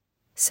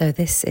So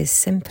this is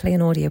simply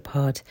an audio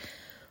pod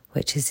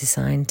which is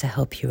designed to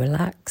help you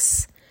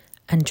relax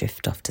and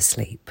drift off to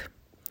sleep.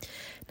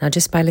 Now,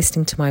 just by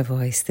listening to my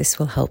voice, this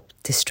will help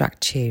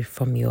distract you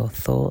from your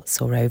thoughts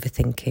or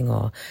overthinking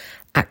or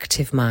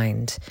active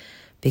mind,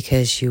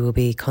 because you will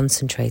be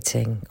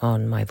concentrating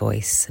on my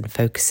voice and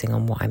focusing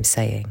on what I'm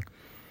saying.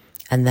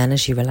 And then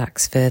as you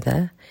relax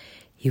further,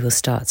 you will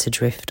start to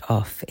drift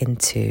off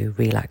into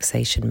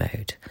relaxation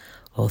mode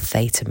or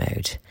theta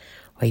mode,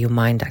 where your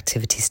mind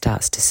activity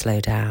starts to slow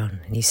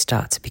down and you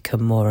start to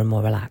become more and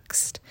more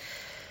relaxed.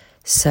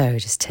 So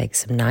just take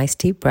some nice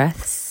deep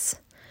breaths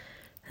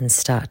and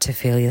start to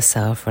feel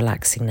yourself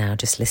relaxing now,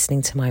 just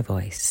listening to my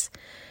voice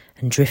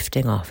and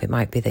drifting off. It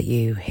might be that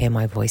you hear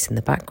my voice in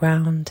the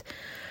background.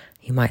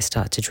 You might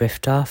start to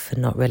drift off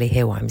and not really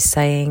hear what I'm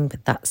saying,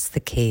 but that's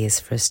the key, is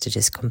for us to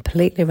just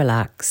completely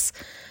relax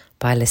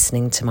by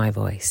listening to my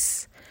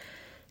voice.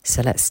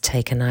 So let's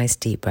take a nice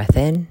deep breath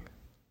in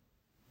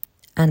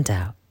and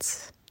out.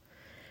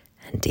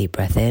 And deep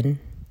breath in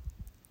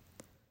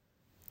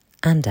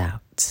and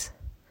out.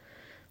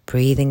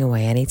 Breathing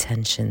away any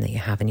tension that you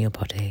have in your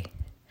body.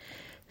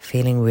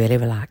 Feeling really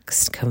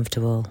relaxed,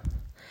 comfortable,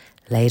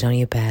 laid on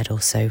your bed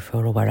or sofa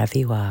or wherever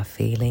you are,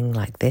 feeling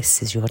like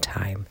this is your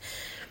time.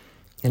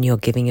 And you're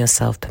giving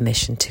yourself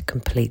permission to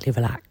completely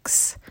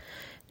relax,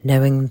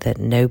 knowing that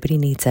nobody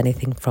needs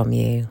anything from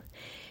you.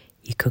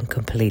 You can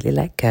completely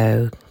let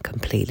go,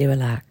 completely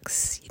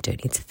relax. You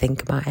don't need to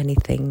think about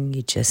anything.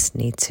 You just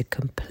need to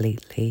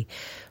completely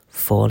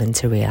fall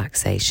into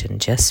relaxation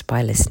just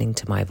by listening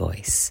to my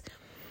voice.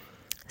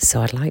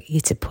 So I'd like you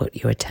to put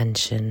your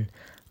attention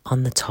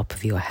on the top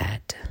of your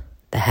head,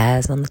 the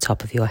hairs on the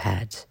top of your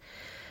head.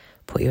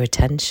 Put your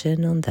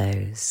attention on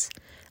those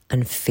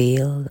and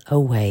feel a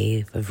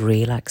wave of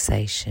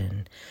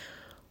relaxation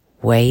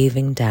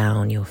waving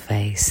down your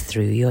face,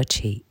 through your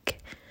cheek,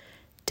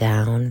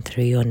 down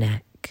through your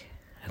neck,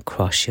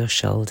 across your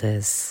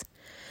shoulders,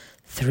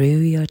 through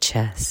your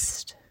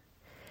chest,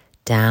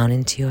 down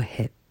into your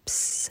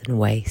hips and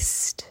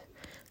waist,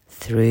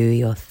 through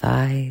your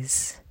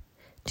thighs,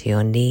 to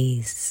your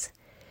knees,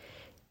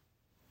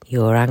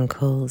 your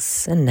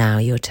ankles, and now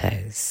your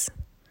toes.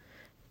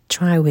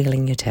 Try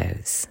wiggling your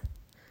toes.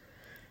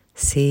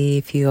 See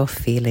if you're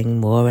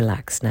feeling more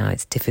relaxed now.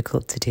 It's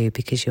difficult to do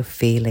because you're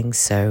feeling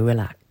so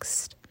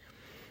relaxed.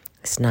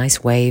 This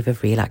nice wave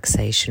of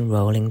relaxation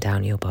rolling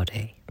down your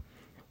body.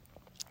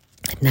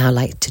 I'd now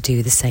like to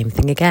do the same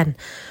thing again.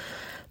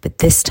 But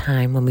this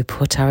time, when we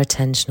put our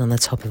attention on the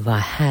top of our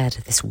head,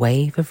 this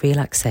wave of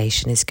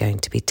relaxation is going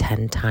to be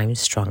 10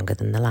 times stronger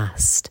than the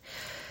last.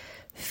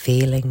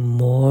 Feeling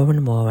more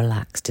and more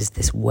relaxed as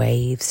this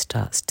wave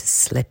starts to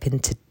slip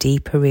into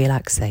deeper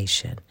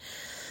relaxation.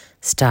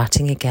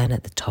 Starting again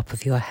at the top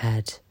of your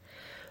head,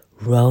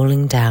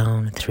 rolling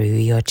down through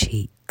your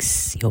cheeks.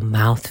 Your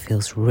mouth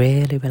feels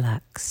really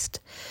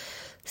relaxed.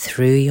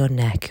 Through your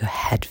neck, your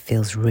head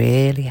feels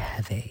really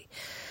heavy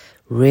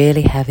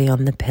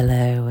on the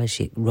pillow as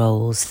it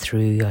rolls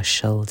through your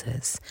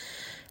shoulders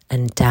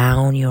and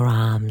down your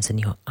arms, and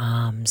your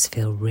arms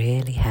feel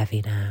really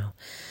heavy now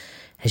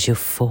as you're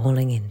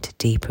falling into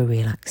deeper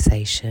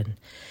relaxation.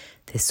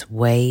 This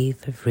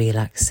wave of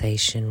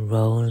relaxation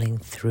rolling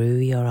through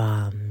your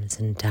arms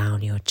and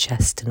down your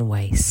chest and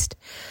waist.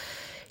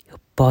 Your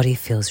body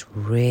feels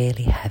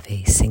really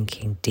heavy,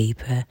 sinking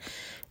deeper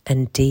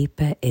and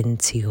deeper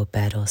into your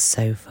bed or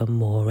sofa,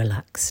 more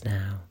relaxed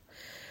now.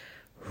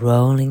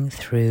 Rolling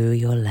through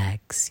your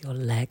legs. Your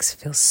legs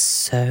feel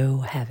so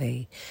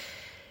heavy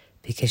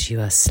because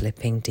you are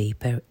slipping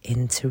deeper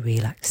into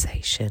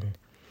relaxation,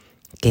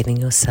 giving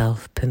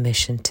yourself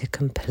permission to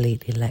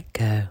completely let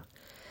go.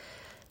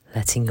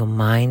 Letting your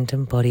mind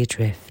and body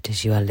drift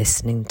as you are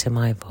listening to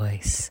my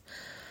voice,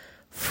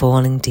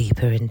 falling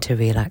deeper into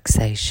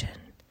relaxation.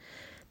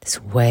 This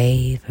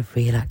wave of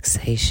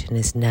relaxation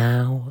is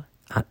now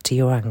up to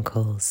your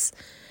ankles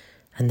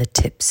and the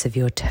tips of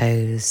your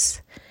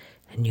toes,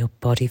 and your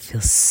body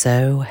feels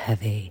so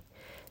heavy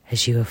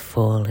as you have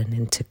fallen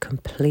into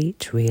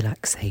complete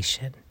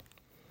relaxation.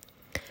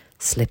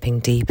 Slipping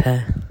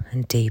deeper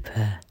and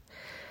deeper,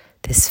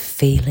 this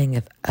feeling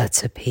of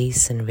utter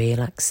peace and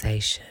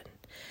relaxation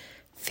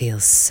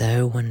feels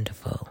so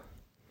wonderful,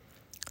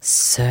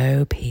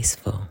 so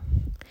peaceful,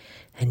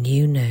 and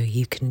you know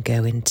you can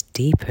go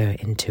deeper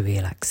into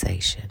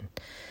relaxation,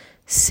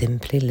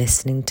 simply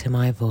listening to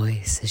my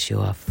voice as you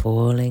are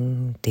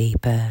falling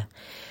deeper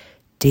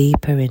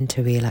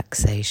into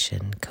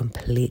relaxation,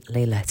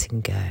 completely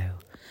letting go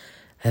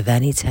of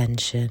any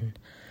tension,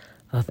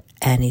 of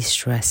any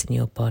stress in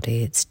your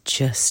body. It's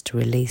just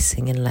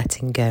releasing and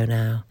letting go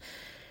now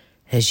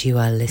as you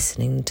are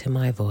listening to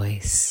my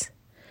voice,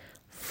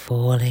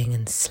 falling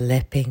and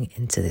slipping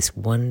into this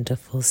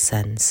wonderful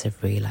sense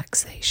of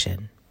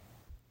relaxation.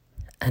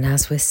 And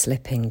as we're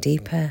slipping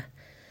deeper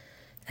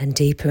and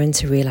deeper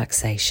into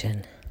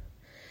relaxation,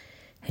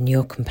 and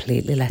you're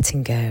completely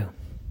letting go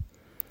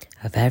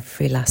of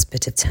every last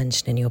bit of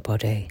tension in your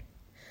body,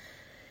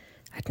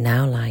 I'd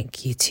now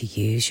like you to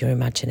use your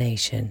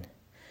imagination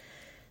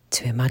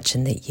to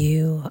imagine that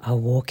you are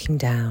walking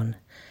down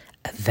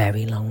a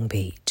very long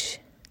beach.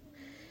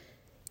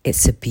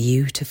 It's a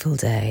beautiful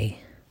day.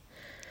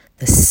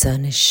 The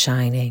sun is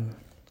shining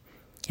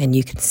and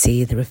you can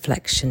see the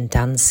reflection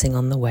dancing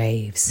on the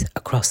waves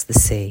across the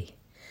sea.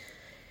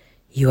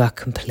 You are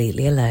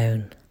completely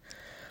alone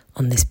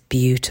on this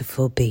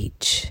beautiful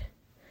beach.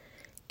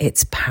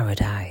 It's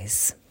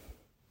paradise.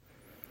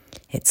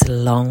 It's a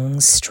long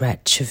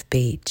stretch of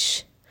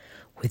beach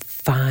with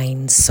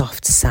fine,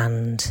 soft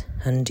sand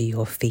under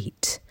your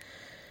feet.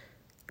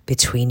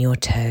 Between your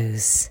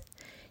toes,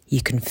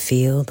 you can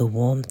feel the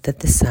warmth of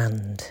the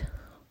sand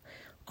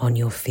on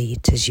your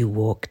feet as you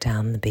walk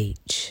down the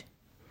beach,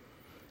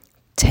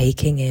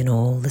 taking in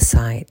all the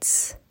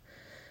sights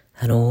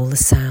and all the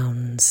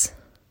sounds,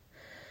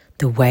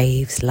 the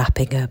waves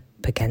lapping up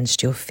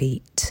against your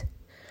feet,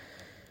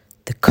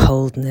 the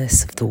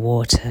coldness of the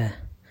water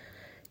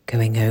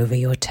going over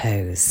your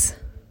toes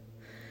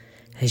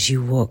as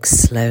you walk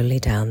slowly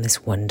down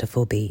this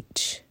wonderful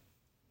beach.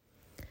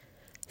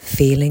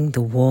 Feeling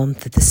the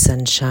warmth of the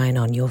sunshine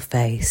on your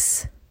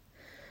face.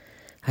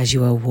 As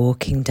you are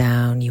walking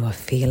down, you are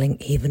feeling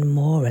even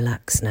more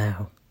relaxed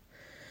now.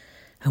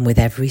 And with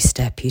every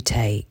step you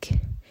take,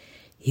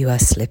 you are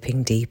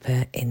slipping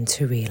deeper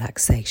into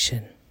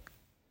relaxation.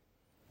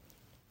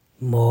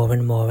 More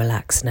and more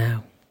relaxed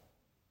now.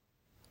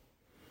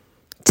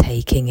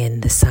 Taking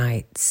in the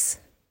sights.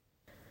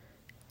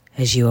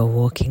 As you are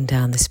walking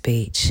down this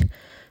beach,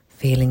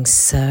 feeling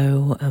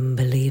so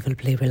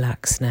unbelievably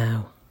relaxed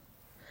now.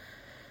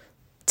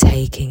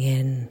 Taking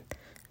in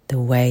the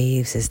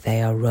waves as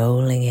they are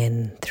rolling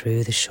in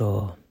through the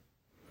shore.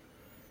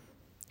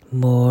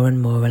 More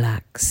and more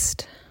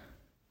relaxed,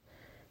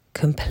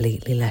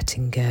 completely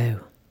letting go.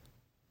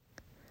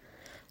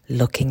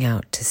 Looking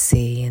out to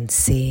sea and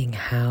seeing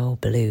how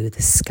blue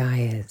the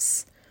sky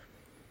is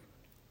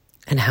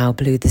and how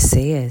blue the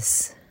sea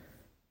is.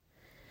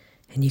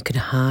 And you can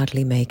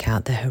hardly make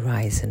out the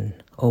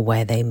horizon or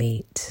where they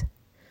meet.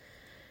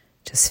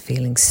 Just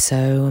feeling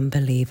so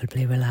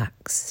unbelievably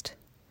relaxed.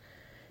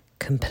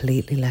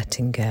 Completely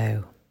letting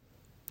go,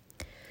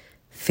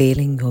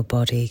 feeling your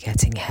body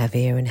getting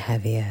heavier and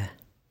heavier,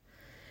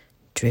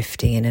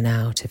 drifting in and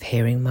out of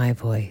hearing my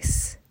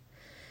voice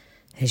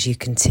as you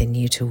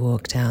continue to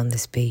walk down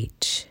this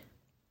beach,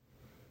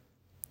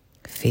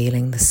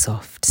 feeling the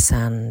soft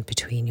sand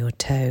between your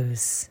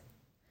toes,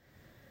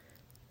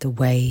 the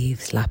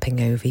waves lapping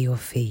over your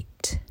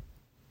feet,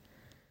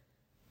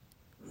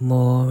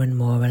 more and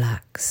more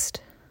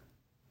relaxed.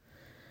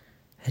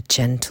 A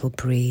gentle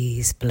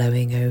breeze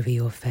blowing over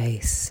your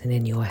face and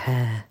in your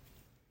hair.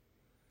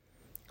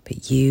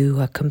 But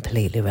you are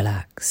completely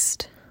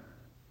relaxed,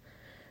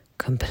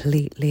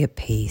 completely at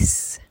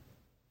peace,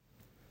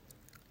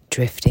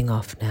 drifting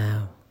off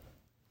now,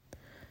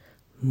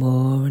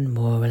 more and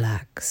more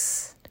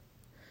relaxed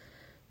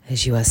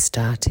as you are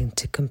starting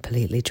to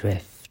completely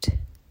drift,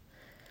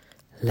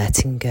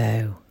 letting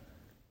go,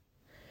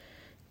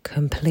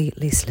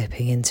 completely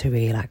slipping into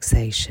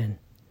relaxation.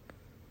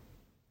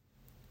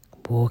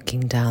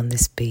 Walking down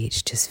this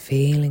beach, just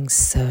feeling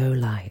so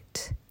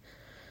light,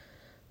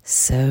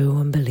 so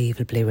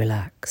unbelievably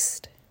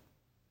relaxed,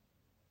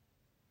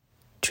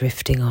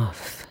 drifting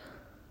off,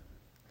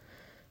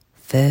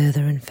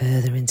 further and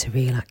further into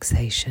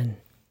relaxation.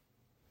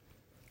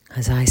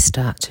 As I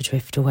start to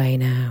drift away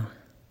now,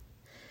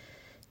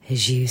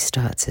 as you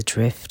start to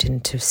drift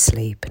into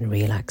sleep and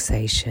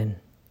relaxation,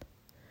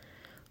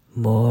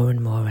 more and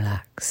more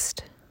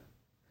relaxed,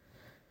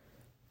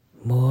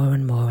 more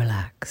and more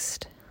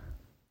relaxed.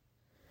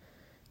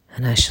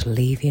 And I shall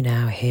leave you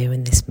now here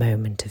in this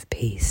moment of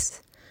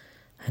peace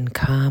and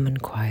calm and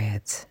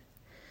quiet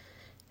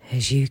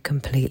as you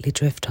completely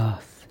drift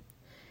off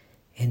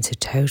into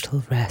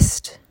total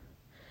rest,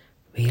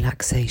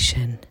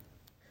 relaxation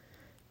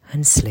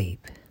and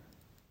sleep.